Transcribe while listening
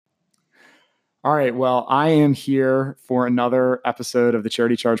All right. Well, I am here for another episode of the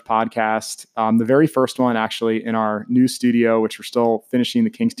Charity Charge podcast. The very first one, actually, in our new studio, which we're still finishing the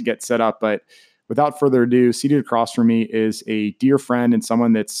kinks to get set up. But without further ado, seated across from me is a dear friend and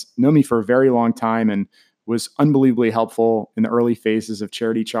someone that's known me for a very long time and was unbelievably helpful in the early phases of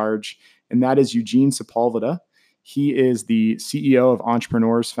Charity Charge. And that is Eugene Sepulveda. He is the CEO of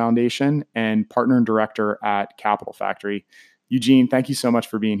Entrepreneurs Foundation and partner and director at Capital Factory. Eugene, thank you so much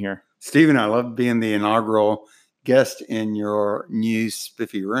for being here. Stephen, I love being the inaugural guest in your new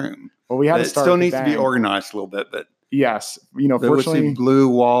spiffy room. Well, we had to start. It still needs to be organized a little bit, but yes, fortunately, with blue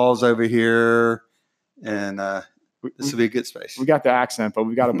walls over here, and this will be a good space. We got the accent, but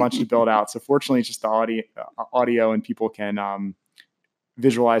we've got a bunch to build out. So fortunately, it's just the audio, and people can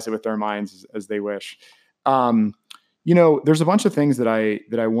visualize it with their minds as they wish. There's a bunch of things that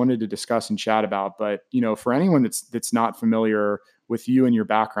I wanted to discuss and chat about, but for anyone that's not familiar with you and your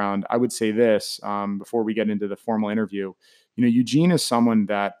background, I would say this before we get into the formal interview. Eugene is someone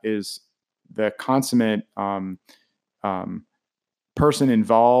that is the consummate person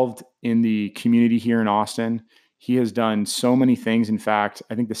involved in the community here in Austin. He has done so many things. In fact,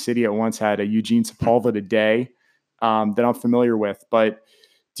 I think the city at once had a Eugene Sepulveda Day that I'm familiar with. But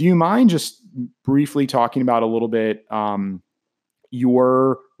do you mind just briefly talking about a little bit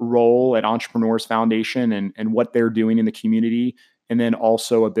your role at Entrepreneurs Foundation and what they're doing in the community, and then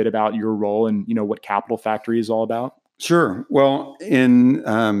also a bit about your role and what Capital Factory is all about? Sure. Well, in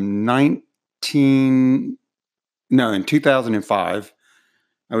 2005,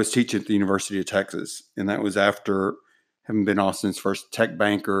 I was teaching at the University of Texas, and that was after having been Austin's first tech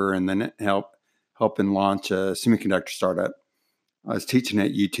banker, and then helping launch a semiconductor startup. I was teaching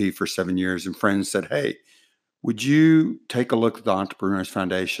at UT for 7 years, and friends said, "Hey, would you take a look at the Entrepreneurs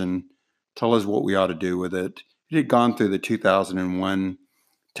Foundation? Tell us what we ought to do with it." It had gone through the 2001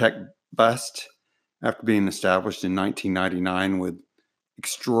 tech bust after being established in 1999 with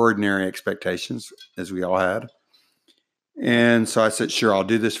extraordinary expectations, as we all had. And so I said, sure, I'll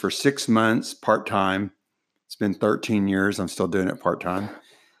do this for 6 months part-time. It's been 13 years. I'm still doing it part-time.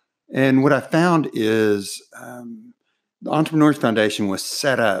 And what I found is the Entrepreneurs Foundation was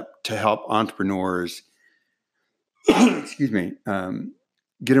set up to help entrepreneurs,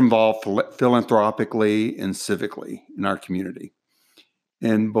 get involved philanthropically and civically in our community.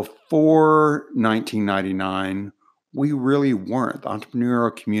 And before 1999, we really weren't. The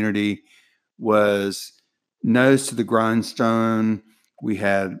entrepreneurial community was nose to the grindstone. We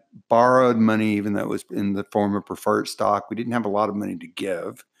had borrowed money, even though it was in the form of preferred stock. We didn't have a lot of money to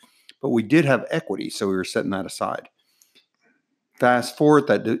give, but we did have equity, so we were setting that aside. Fast forward,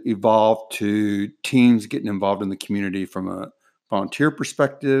 that evolved to teams getting involved in the community from a volunteer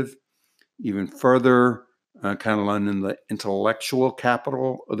perspective, even further, kind of learning the intellectual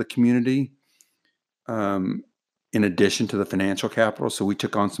capital of the community, in addition to the financial capital. So we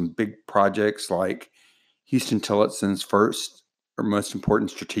took on some big projects like Houston Tillotson's first or most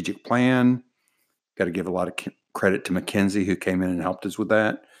important strategic plan. Got to give a lot of credit to McKinsey, who came in and helped us with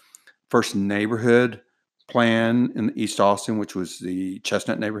that. First neighborhood plan in East Austin, which was the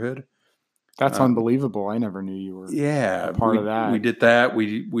Chestnut neighborhood. That's unbelievable. I never knew you were a part of that. We did that.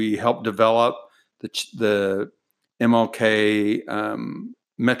 We helped develop the MLK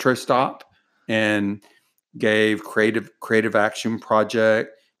Metro stop and gave Creative Action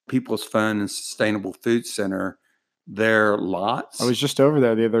Project, People's Fund, and Sustainable Food Center their lots. I was just over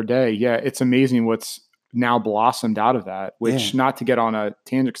there the other day. Yeah, it's amazing what's now blossomed out of that, which, not to get on a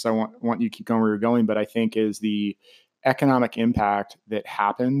tangent because I want you to keep going where you're going, but I think is the economic impact that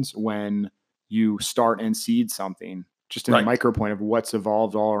happens when you start and seed something, just in a micro point of what's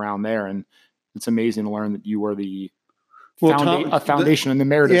evolved all around there. And it's amazing to learn that you were the foundation and the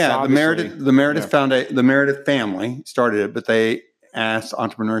Meredith. Yeah, the Meredith family started it, but they asked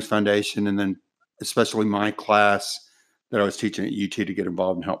Entrepreneurs Foundation and then especially my class that I was teaching at UT to get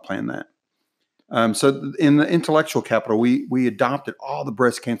involved and help plan that. So in the intellectual capital, we adopted all the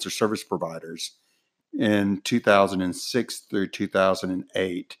breast cancer service providers in 2006 through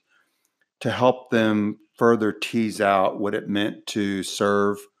 2008 to help them further tease out what it meant to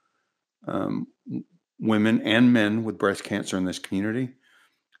serve women and men with breast cancer in this community.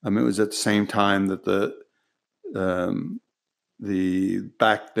 It was at the same time that the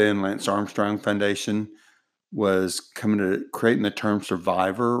back then Lance Armstrong Foundation was coming to creating the term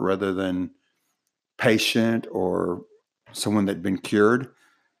survivor rather than patient or someone that had been cured.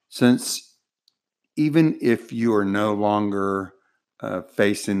 Since even if you are no longer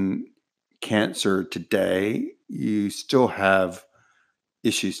facing cancer today, you still have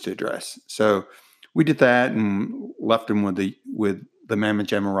issues to address. So we did that and left them with the Mamma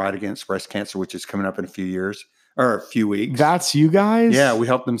Jamma Ride Against Breast Cancer, which is coming up in a few years or a few weeks. That's you guys? Yeah, we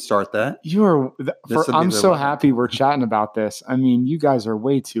helped them start that. I'm so happy we're chatting about this. I mean, you guys are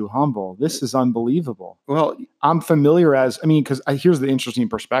way too humble. This is unbelievable. Well, I'm familiar because here's the interesting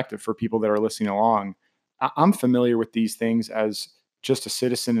perspective for people that are listening along. I'm familiar with these things as just a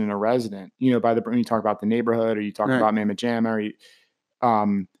citizen and a resident, when you talk about the neighborhood or you talk about Mamma Jamma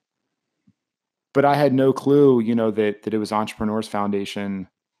but I had no clue, that it was Entrepreneurs Foundation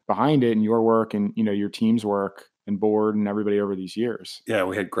behind it and your work and, your team's work and board and everybody over these years. Yeah,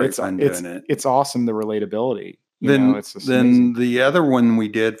 we had great fun doing it. It's awesome, the relatability. Then amazing. The other one we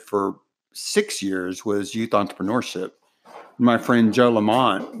did for 6 years was youth entrepreneurship. My friend Joe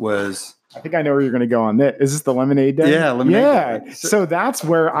Lamont was... I think I know where you're going to go on this. Is this the Lemonade Day? Yeah, Lemonade Day. So that's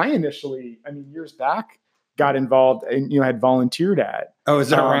where I initially, years back, got involved and, had volunteered at. Oh, is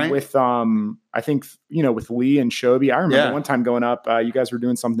that right? With, I think, with Lee and Shobi. I remember one time going up, you guys were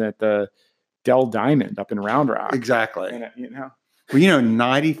doing something at the Dell Diamond up in Round Rock. Exactly. And, Well,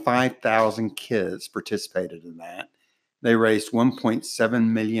 95,000 kids participated in that. They raised $1.7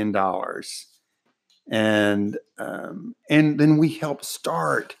 million. And then we helped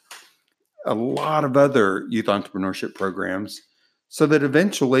start a lot of other youth entrepreneurship programs so that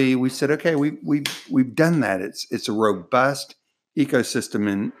eventually we said, okay, we've done that. It's a robust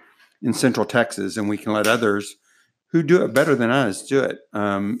ecosystem in Central Texas, and we can let others who do it better than us do it.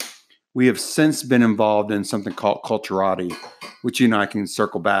 We have since been involved in something called Culturati, which you and I can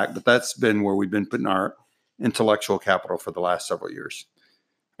circle back, but that's been where we've been putting our intellectual capital for the last several years.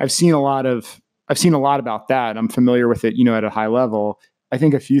 I've seen a lot about that. I'm familiar with it, at a high level. I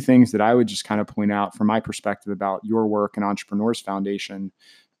think a few things that I would just kind of point out from my perspective about your work and Entrepreneurs Foundation.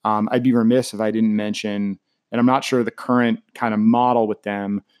 I'd be remiss if I didn't mention, and I'm not sure the current kind of model with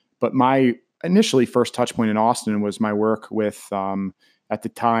them, but my initially first touch point in Austin was my work with, at the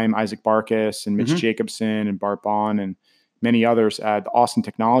time, Isaac Barkus and Mitch Jacobson and Bart Bond and many others at the Austin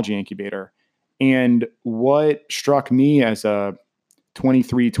Technology Incubator. And what struck me as a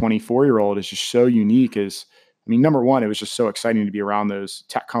 23, 24-year-old is just so unique is, number one, it was just so exciting to be around those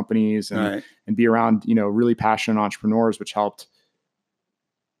tech companies and be around, really passionate entrepreneurs, which helped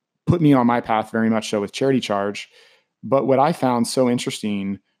put me on my path very much so with Charity Charge. But what I found so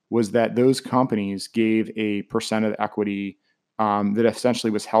interesting was that those companies gave a percent of the equity that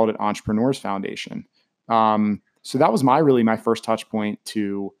essentially was held at Entrepreneurs Foundation. So that was my first touch point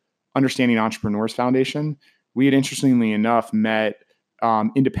to understanding Entrepreneurs Foundation. We had, interestingly enough, met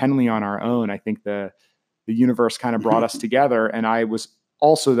independently on our own. I think the universe kind of brought us together. And I was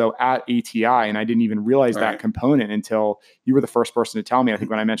also, though, at ATI, and I didn't even realize that component until you were the first person to tell me. I think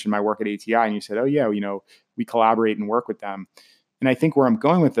when I mentioned my work at ATI, and you said, "Oh yeah, we collaborate and work with them." And I think where I'm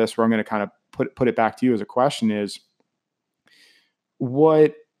going with this, where I'm going to kind of put it back to you as a question, is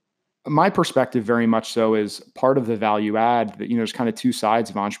what my perspective very much so is part of the value add that, there's kind of two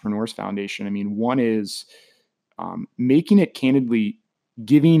sides of Entrepreneurs Foundation. One is making it candidly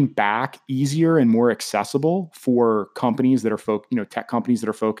giving back easier and more accessible for companies that are tech companies that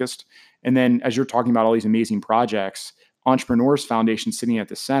are focused. And then as you're talking about all these amazing projects, Entrepreneurs Foundation sitting at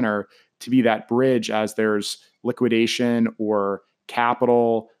the center to be that bridge as there's liquidation or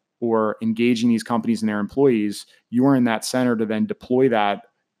capital or engaging these companies and their employees, you're in that center to then deploy that,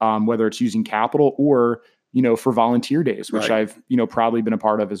 whether it's using capital or, for volunteer days, which I've, proudly been a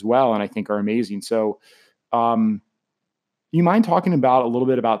part of as well. And I think are amazing. So, you mind talking about a little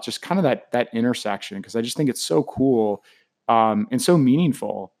bit about just kind of that intersection? Because I just think it's so cool and so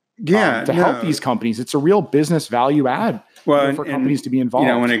meaningful to help these companies. It's a real business value add for companies to be involved.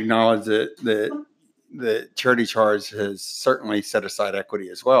 I want to acknowledge that Charity Charge has certainly set aside equity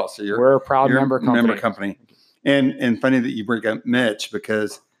as well. So we're a proud member company. And funny that you bring up Mitch,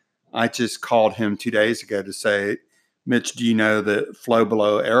 because I just called him 2 days ago to say, Mitch, do you know that Flow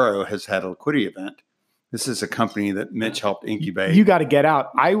Below Arrow has had a liquidity event? This is a company that Mitch helped incubate. You got to get out.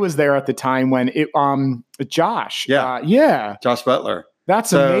 I was there at the time when Josh. Josh Butler.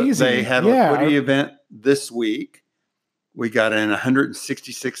 That's amazing. They had a liquidity event this week. We got in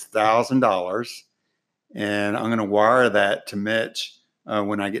 $166,000, and I'm going to wire that to Mitch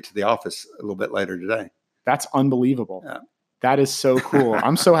when I get to the office a little bit later today. That's unbelievable. Yeah. That is so cool.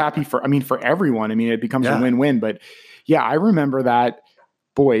 I'm so happy for everyone. It becomes a win-win. But yeah, I remember that.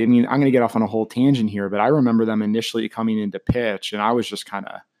 Boy, I'm going to get off on a whole tangent here, but I remember them initially coming into pitch, and I was just kind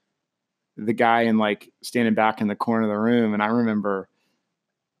of the guy standing back in the corner of the room. And I remember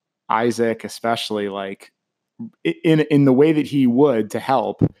Isaac, especially in the way that he would to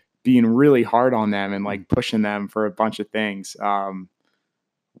help, being really hard on them and pushing them for a bunch of things.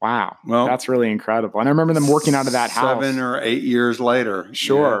 Wow. Well, That's really incredible. And I remember them working out of that house. 7 or 8 years later.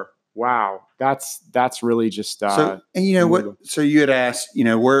 Sure. Wow. That's really just So, and you know what? So you had asked,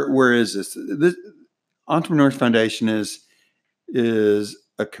 where is this? This Entrepreneurs Foundation is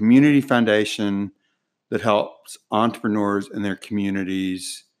a community foundation that helps entrepreneurs in their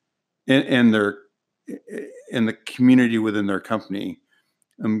communities and their in the community within their company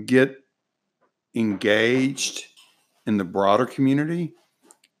get engaged in the broader community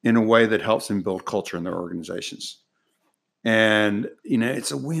in a way that helps them build culture in their organizations. And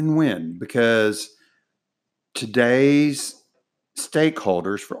it's a win-win because today's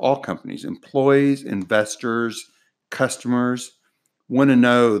stakeholders for all companies, employees, investors, customers, want to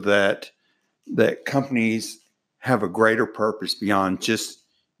know that companies have a greater purpose beyond just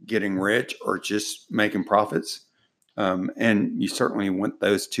getting rich or just making profits. And you certainly want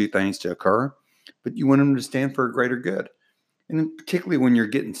those two things to occur, but you want them to stand for a greater good. And particularly when you're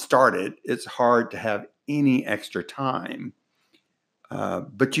getting started, it's hard to have any extra time,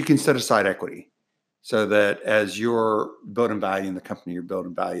 but you can set aside equity so that as you're building value in the company, you're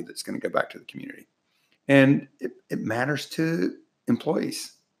building value that's going to go back to the community. And it matters to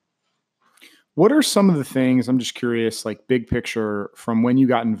employees. What are some of the things, I'm just curious, like big picture from when you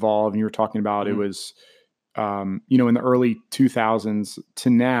got involved and you were talking about it was, in the early 2000s to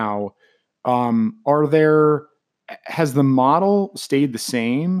now, has the model stayed the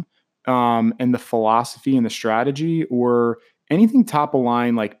same, and the philosophy and the strategy, or anything top of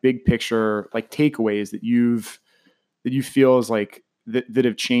line, like big picture, like takeaways that you feel is like that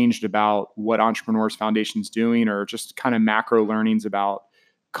have changed about what Entrepreneurs Foundation's doing, or just kind of macro learnings about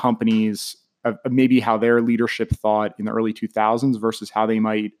companies of maybe how their leadership thought in the early 2000s versus how they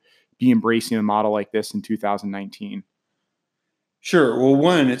might be embracing a model like this in 2019? Sure. Well,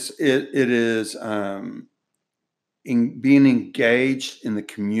 one, it is in being engaged in the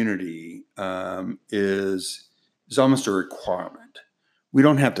community is almost a requirement. We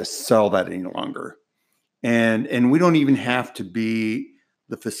don't have to sell that any longer, and we don't even have to be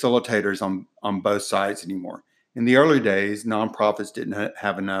the facilitators on both sides anymore. In the early days, nonprofits didn't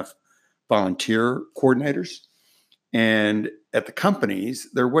have enough volunteer coordinators, and at the companies,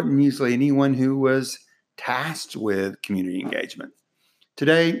 there wasn't usually anyone who was tasked with community engagement.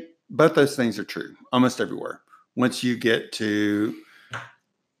 Today, both those things are true almost everywhere. Once you get to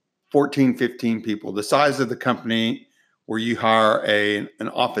 14, 15 people, the size of the company where you hire an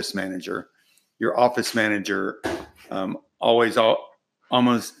office manager, your office manager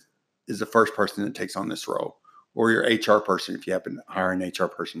almost is the first person that takes on this role, or your HR person if you happen to hire an HR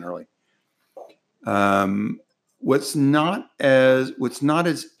person early. What's not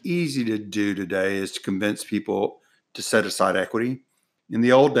as easy to do today is to convince people to set aside equity. In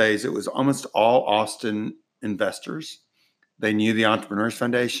the old days, it was almost all Austin investors. They knew the Entrepreneurs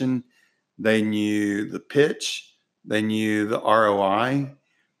Foundation. They knew the pitch. They knew the ROI.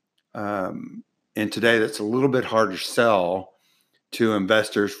 And today, that's a little bit harder to sell to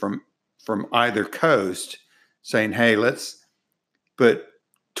investors from either coast, saying, "Hey, let's put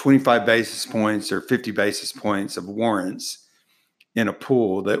 25 basis points or 50 basis points of warrants in a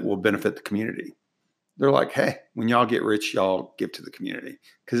pool that will benefit the community." They're like, "Hey, when y'all get rich, y'all give to the community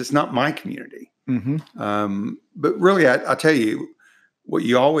because it's not my community." Mm-hmm. But really, I tell you, what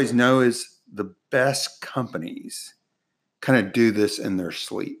you always know is the best companies kind of do this in their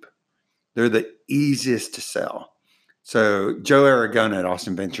sleep. They're the easiest to sell. So Joe Aragona at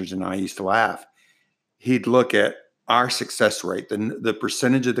Austin Ventures and I used to laugh. He'd look at our success rate, the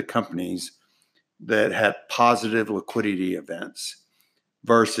percentage of the companies that had positive liquidity events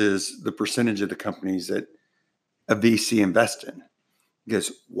versus the percentage of the companies that a VC invest in. He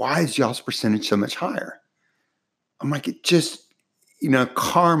goes, "Why is y'all's percentage so much higher?" I'm like, it just,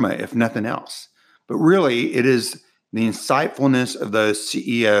 karma, if nothing else. But really, it is the insightfulness of those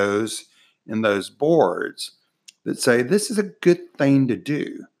CEOs and those boards that say, this is a good thing to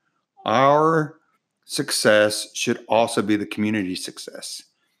do. Our success should also be the community success.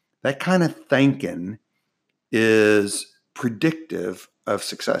 That kind of thinking is predictive of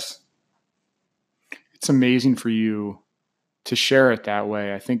success. It's amazing for you to share it that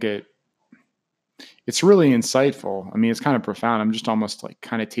way. I think it's really insightful. I mean, it's kind of profound. I'm just almost like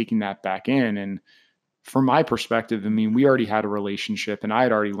kind of taking that back in. And from my perspective, I mean, we already had a relationship and I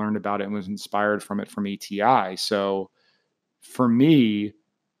had already learned about it and was inspired from it from ATI. So for me,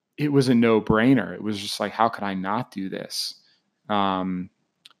 it was a no brainer. It was just like, how could I not do this? From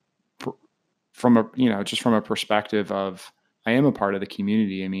just from a perspective of, I am a part of the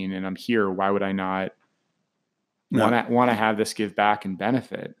community. I mean, and I'm here. Why would I not want to have this give back and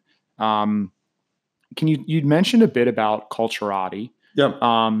benefit? You'd mentioned a bit about culturati.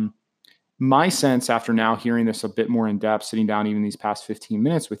 Yeah. My sense after now hearing this a bit more in depth, sitting down even these past 15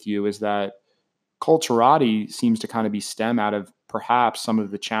 minutes with you, is that culturati seems to kind of be stem out of perhaps some of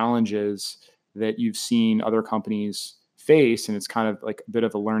the challenges that you've seen other companies face. And it's kind of like a bit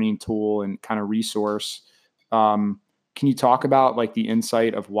of a learning tool and kind of resource. Can you talk about like the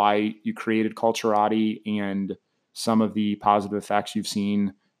insight of why you created culturati and some of the positive effects you've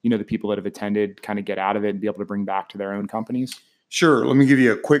seen, the people that have attended kind of get out of it and be able to bring back to their own companies? Sure. Let me give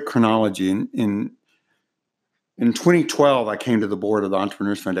you a quick chronology. In 2012, I came to the board of the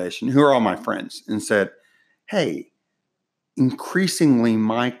Entrepreneurs Foundation, who are all my friends, and said, hey, increasingly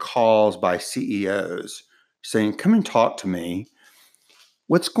my calls by CEOs saying, come and talk to me.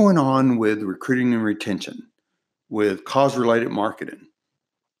 What's going on with recruiting and retention, with cause-related marketing,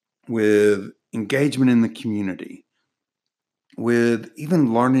 with engagement in the community, with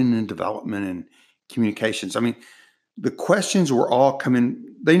even learning and development and communications? I mean, the questions were all coming.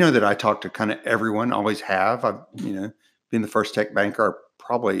 They know that I talk to kind of everyone, always have. I've, been the first tech banker, I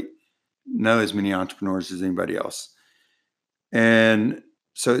probably know as many entrepreneurs as anybody else. And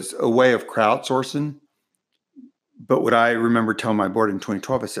so it's a way of crowdsourcing. But what I remember telling my board in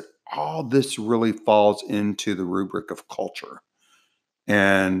 2012, I said, all this really falls into the rubric of culture.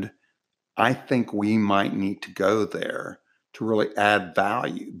 And I think we might need to go there to really add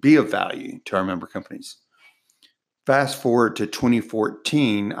value, be of value to our member companies. Fast forward to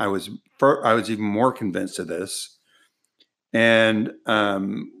 2014, I was even more convinced of this. And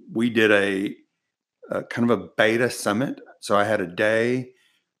we did a kind of a beta summit. So I had a day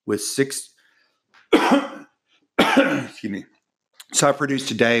with 6, excuse me. So I produced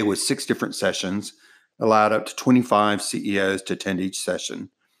a day with 6 different sessions, allowed up to 25 CEOs to attend each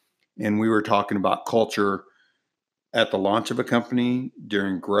session. And we were talking about culture at the launch of a company,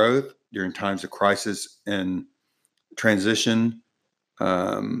 during growth, during times of crisis and transition,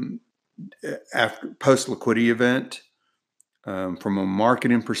 after post-liquidity event, from a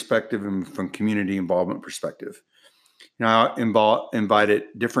marketing perspective and from community involvement perspective. Now, I invited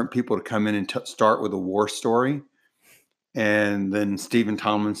different people to come in and start with a war story, and then Stephen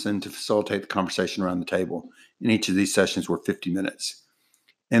Tomlinson to facilitate the conversation around the table. And each of these sessions were 50 minutes.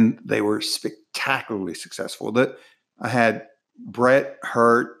 And they were spectacularly successful. I had Brett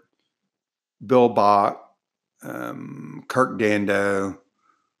Hurt, Bill Bach, Kirk Dando,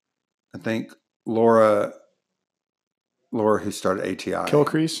 I think Laura, who started ATI.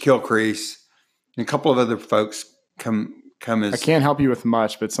 Kilcrease. And a couple of other folks come as... I can't help you with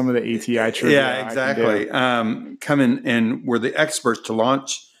much, but some of the ATI trivia. Yeah, exactly. Come in and were the experts to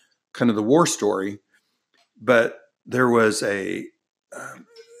launch kind of the war story. But there was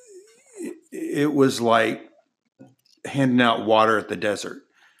it was like handing out water at the desert.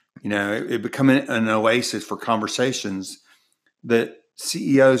 It became an oasis for conversations that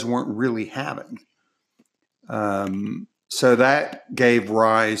CEOs weren't really having. So that gave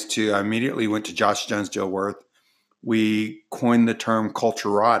rise to, I immediately went to Josh Jones Dilworth. We coined the term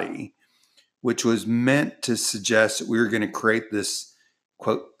culturati, which was meant to suggest that we were going to create this,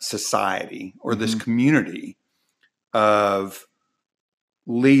 quote, society or this community of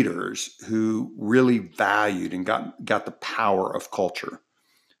leaders who really valued and got the power of culture.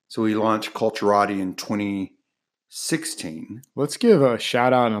 So we launched Culturati in 2016. Let's give a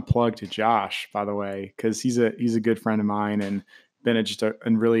shout out and a plug to Josh, by the way, because he's a good friend of mine and been just a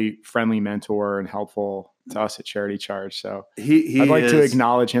really friendly mentor and helpful to us at Charity Charge. So I'd like to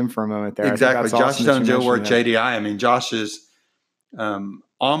acknowledge him for a moment there. Exactly. Josh Jones Dilworth, JDI. I mean, Josh is,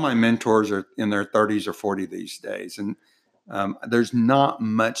 all my mentors are in their 30s or 40 these days. And there's not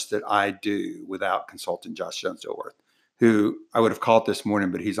much that I do without consulting Josh Jones Dilworth, who I would have called this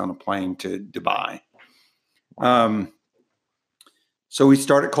morning, but he's on a plane to Dubai. So we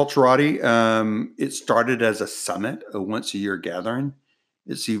started Culturati. It started as a summit, a once a year gathering.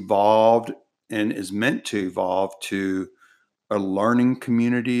 It's evolved and is meant to evolve to a learning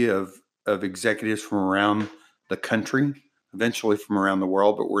community of executives from around the country, eventually from around the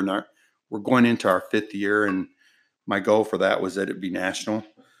world, but we're going into our 5th year, and my goal for that was that it be national.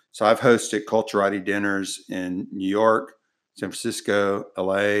 So I've hosted Culturati dinners in New York, San Francisco,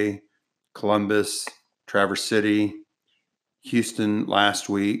 LA, Columbus, Traverse City, Houston last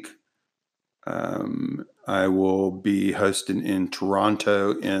week. I will be hosting in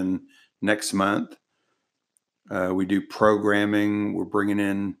Toronto in next month. We do programming. We're bringing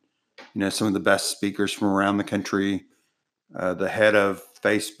in, some of the best speakers from around the country. The head of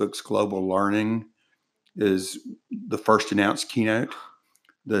Facebook's Global Learning is the first announced keynote.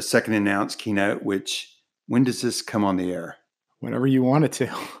 The second announced keynote, when does this come on the air? Whenever you want it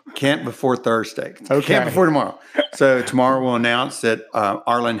to. Can't before Thursday. Okay. Can't before tomorrow. So tomorrow we'll announce that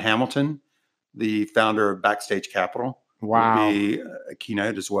Arlen Hamilton, the founder of Backstage Capital, will be a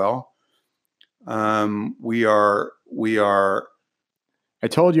keynote as well. We are. I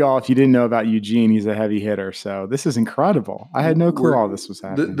told you all, if you didn't know about Eugene, he's a heavy hitter. So this is incredible. I had no clue all this was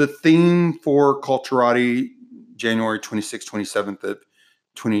happening. The theme for Culturati, January 26th, 27th of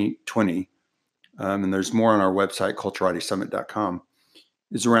 2020, and there's more on our website, culturatisummit.com,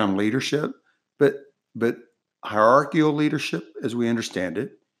 is around leadership, but hierarchical leadership as we understand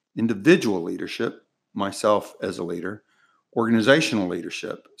it, individual leadership, myself as a leader, organizational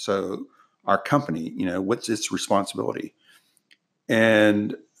leadership. So our company, what's its responsibility?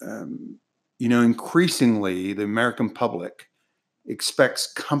 And, increasingly the American public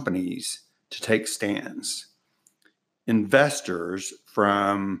expects companies to take stands. Investors,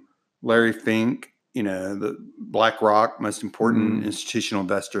 from Larry Fink, the BlackRock, most important institutional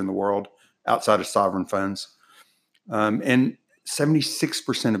investor in the world outside of sovereign funds, and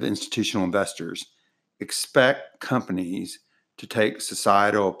 76% of institutional investors expect companies to take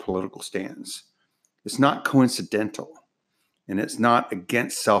societal political stands. It's not coincidental, and it's not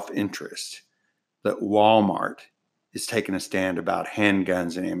against self-interest that Walmart is taking a stand about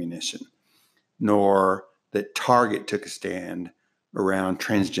handguns and ammunition, nor that Target took a stand around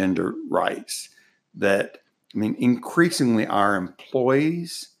transgender rights. Increasingly our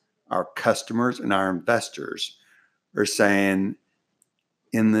employees, our customers, and our investors are saying,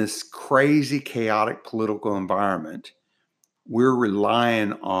 in this crazy, chaotic political environment, we're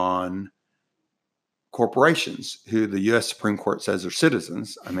relying on corporations who the U.S. Supreme Court says are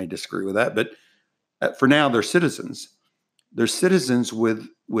citizens. I may disagree with that, but for now, they're citizens. They're citizens with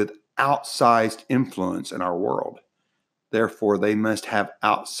outsized influence in our world. Therefore, they must have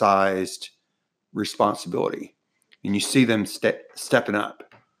outsized responsibility. And you see them stepping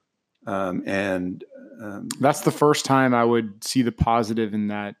up. That's the first time I would see the positive in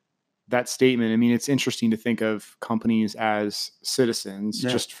that statement. I mean, it's interesting to think of companies as citizens,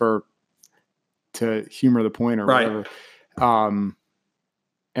 just to humor the point or whatever.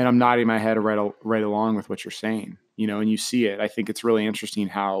 And I'm nodding my head right along with what you're saying, and you see it. I think it's really interesting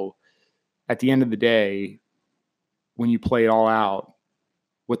how, at the end of the day, when you play it all out,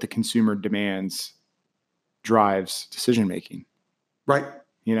 what the consumer demands drives decision-making. Right.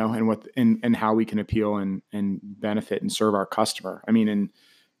 And how we can appeal and benefit and serve our customer. I mean, and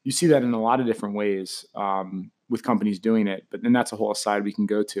you see that in a lot of different ways with companies doing it, but then that's a whole aside we can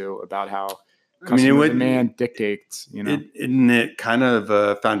go to about how customer demand dictates, Isn't it kind of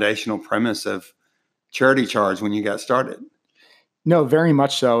a foundational premise of Charity Charge when you got started? No, very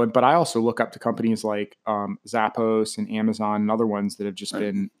much so. But I also look up to companies like Zappos and Amazon and other ones that have just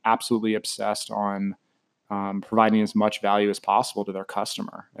been absolutely obsessed on providing as much value as possible to their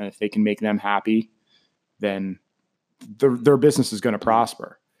customer. And if they can make them happy, then their business is going to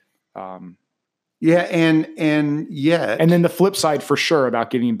prosper. And then the flip side for sure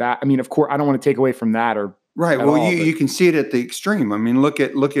about giving back. I mean, of course, I don't want to take away from that right. Well, you can see it at the extreme. I mean, look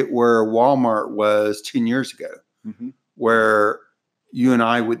at where Walmart was 10 years ago, where you and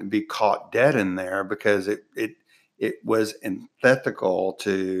I wouldn't be caught dead in there because it was antithetical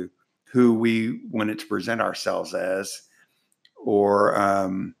to who we wanted to present ourselves as, or,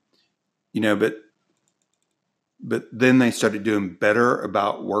 but then they started doing better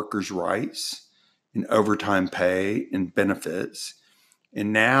about workers' rights and overtime pay and benefits.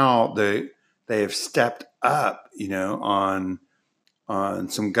 And now they have stepped up, on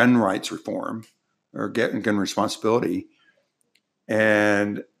some gun rights reform or gun responsibility.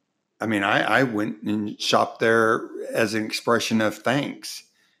 And I mean, I went and shopped there as an expression of thanks.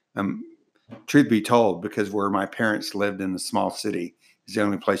 Truth be told, because where my parents lived in the small city is the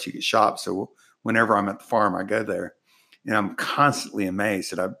only place you could shop. So whenever I'm at the farm, I go there, and I'm constantly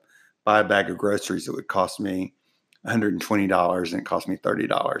amazed that I buy a bag of groceries that would cost me $120 and it cost me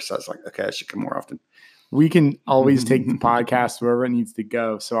 $30. So I was like, okay, I should come more often. We can always take the podcast wherever it needs to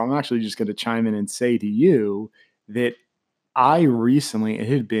go. So I'm actually just going to chime in and say to you that it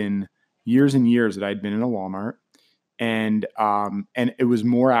had been years and years that I'd been in a Walmart, and it was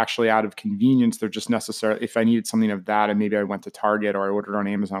more actually out of convenience. They're just necessarily, if I needed something of that, and maybe I went to Target or I ordered on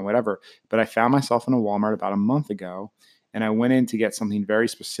Amazon, whatever. But I found myself in a Walmart about a month ago, and I went in to get something very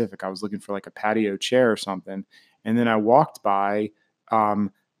specific. I was looking for like a patio chair or something. And then I walked by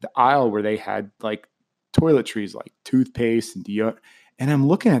the aisle where they had like toiletries, like toothpaste and deodorant. And I'm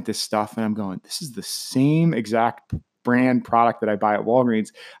looking at this stuff and I'm going, this is the same exact brand product that I buy at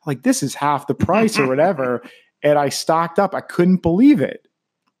Walgreens. Like, this is half the price or whatever. And I stocked up. I couldn't believe it.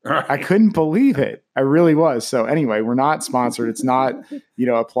 I couldn't believe it. I really was. So anyway, we're not sponsored. It's not,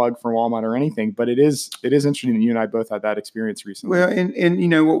 a plug for Walmart or anything, but it is interesting that you and I both had that experience recently. Well, and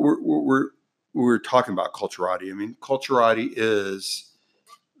what we're talking about culturati. I mean, culturati is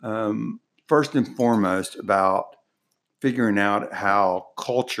first and foremost about figuring out how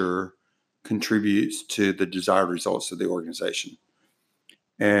culture contributes to the desired results of the organization.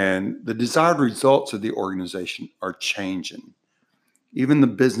 And the desired results of the organization are changing. Even the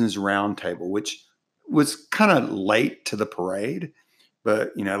business roundtable, which was kind of late to the parade,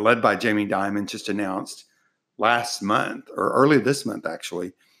 but led by Jamie Dimon, just announced last month or early this month,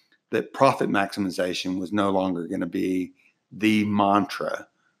 actually, that profit maximization was no longer going to be the mantra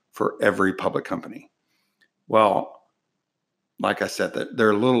for every public company. Well, like I said, that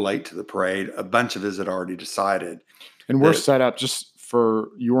they're a little late to the parade. A bunch of us had already decided. And we're set up, just for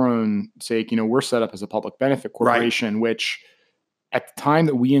your own sake, we're set up as a public benefit corporation, right, which at the time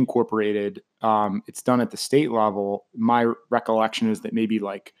that we incorporated, it's done at the state level. My recollection is that maybe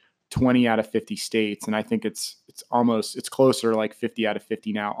like 20 out of 50 states, and I think it's closer, like 50 out of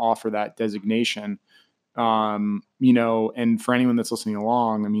 50 now, offer that designation. And for anyone that's listening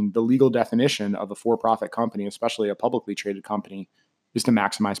along, I mean, the legal definition of a for-profit company, especially a publicly traded company, is to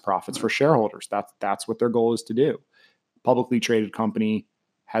maximize profits for shareholders. That's what their goal is to do. Publicly traded company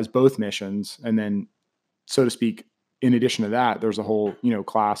has both missions, and then, so to speak, in addition to that, there's a whole,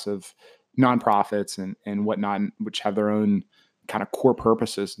 class of nonprofits and whatnot, which have their own kind of core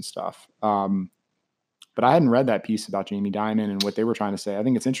purposes and stuff. But I hadn't read that piece about Jamie Dimon and what they were trying to say. I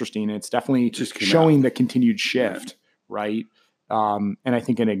think it's interesting. It's definitely just showing the continued shift, right? And I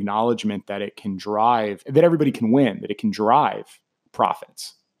think an acknowledgement that it can drive, that everybody can win, that it can drive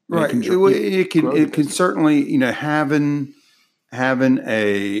profits. Right. It can certainly, having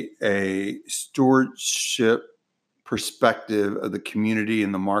a stewardship perspective of the community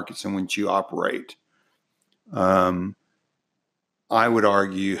and the markets in which you operate, I would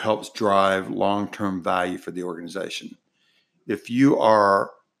argue helps drive long-term value for the organization. If you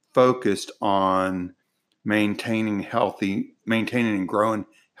are focused on maintaining and growing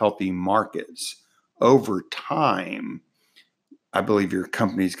healthy markets over time, I believe your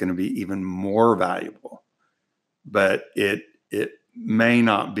company is going to be even more valuable, but it may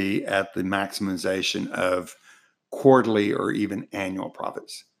not be at the maximization of quarterly or even annual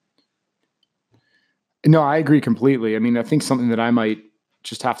profits. No, I agree completely. I mean, I think something that I might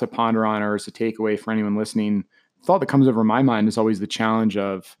just have to ponder on, or as a takeaway for anyone listening, the thought that comes over my mind is always the challenge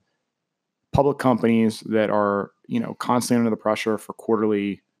of public companies that are, constantly under the pressure for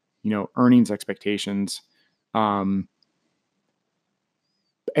quarterly, earnings expectations. And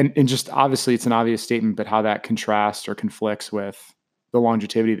just obviously it's an obvious statement, but how that contrasts or conflicts with the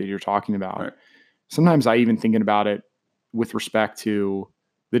longevity that you're talking about. Right. Sometimes I even thinking about it with respect to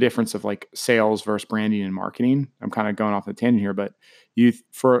the difference of like sales versus branding and marketing. I'm kind of going off the tangent here, but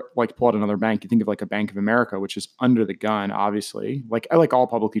for like pull out another bank, you think of like a Bank of America, which is under the gun, obviously. Like I like all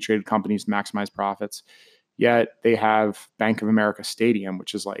publicly traded companies to maximize profits, yet they have Bank of America Stadium,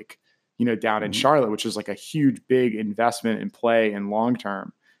 which is like, down in Charlotte, which is like a huge, big investment in play and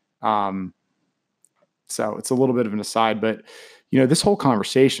long-term. So it's a little bit of an aside, but this whole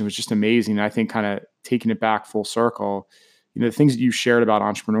conversation was just amazing. I think kind of taking it back full circle, the things that you shared about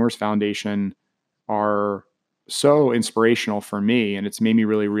Entrepreneurs Foundation are so inspirational for me. And it's made me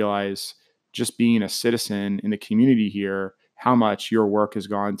really realize, just being a citizen in the community here, how much your work has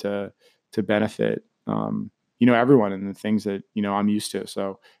gone to benefit, everyone and the things that, I'm used to.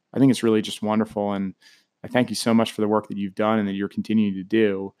 So I think it's really just wonderful. And I thank you so much for the work that you've done and that you're continuing to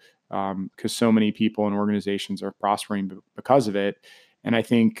do, because so many people and organizations are prospering because of it. And I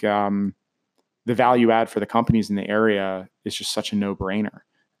think the value add for the companies in the area is just such a no-brainer.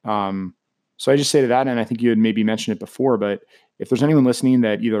 So I just say to that, and I think you had maybe mentioned it before, but if there's anyone listening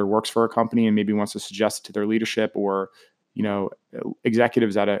that either works for a company and maybe wants to suggest it to their leadership, or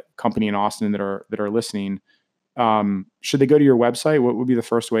executives at a company in Austin that are listening, should they go to your website? What would be the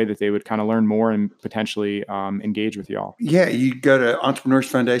first way that they would kind of learn more and potentially engage with y'all? Yeah, you go to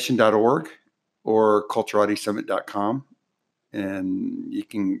entrepreneursfoundation.org or culturatiSummit.com, and you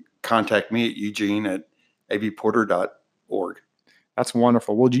can contact me at Eugene at avporter.org. That's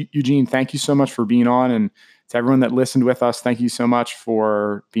wonderful. Well, Eugene, thank you so much for being on. And to everyone that listened with us, thank you so much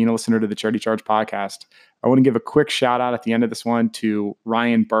for being a listener to the Charity Charge podcast. I want to give a quick shout out at the end of this one to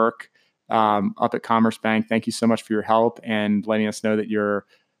Ryan Burke up at Commerce Bank. Thank you so much for your help and letting us know that you're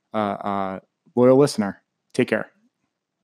a loyal listener. Take care.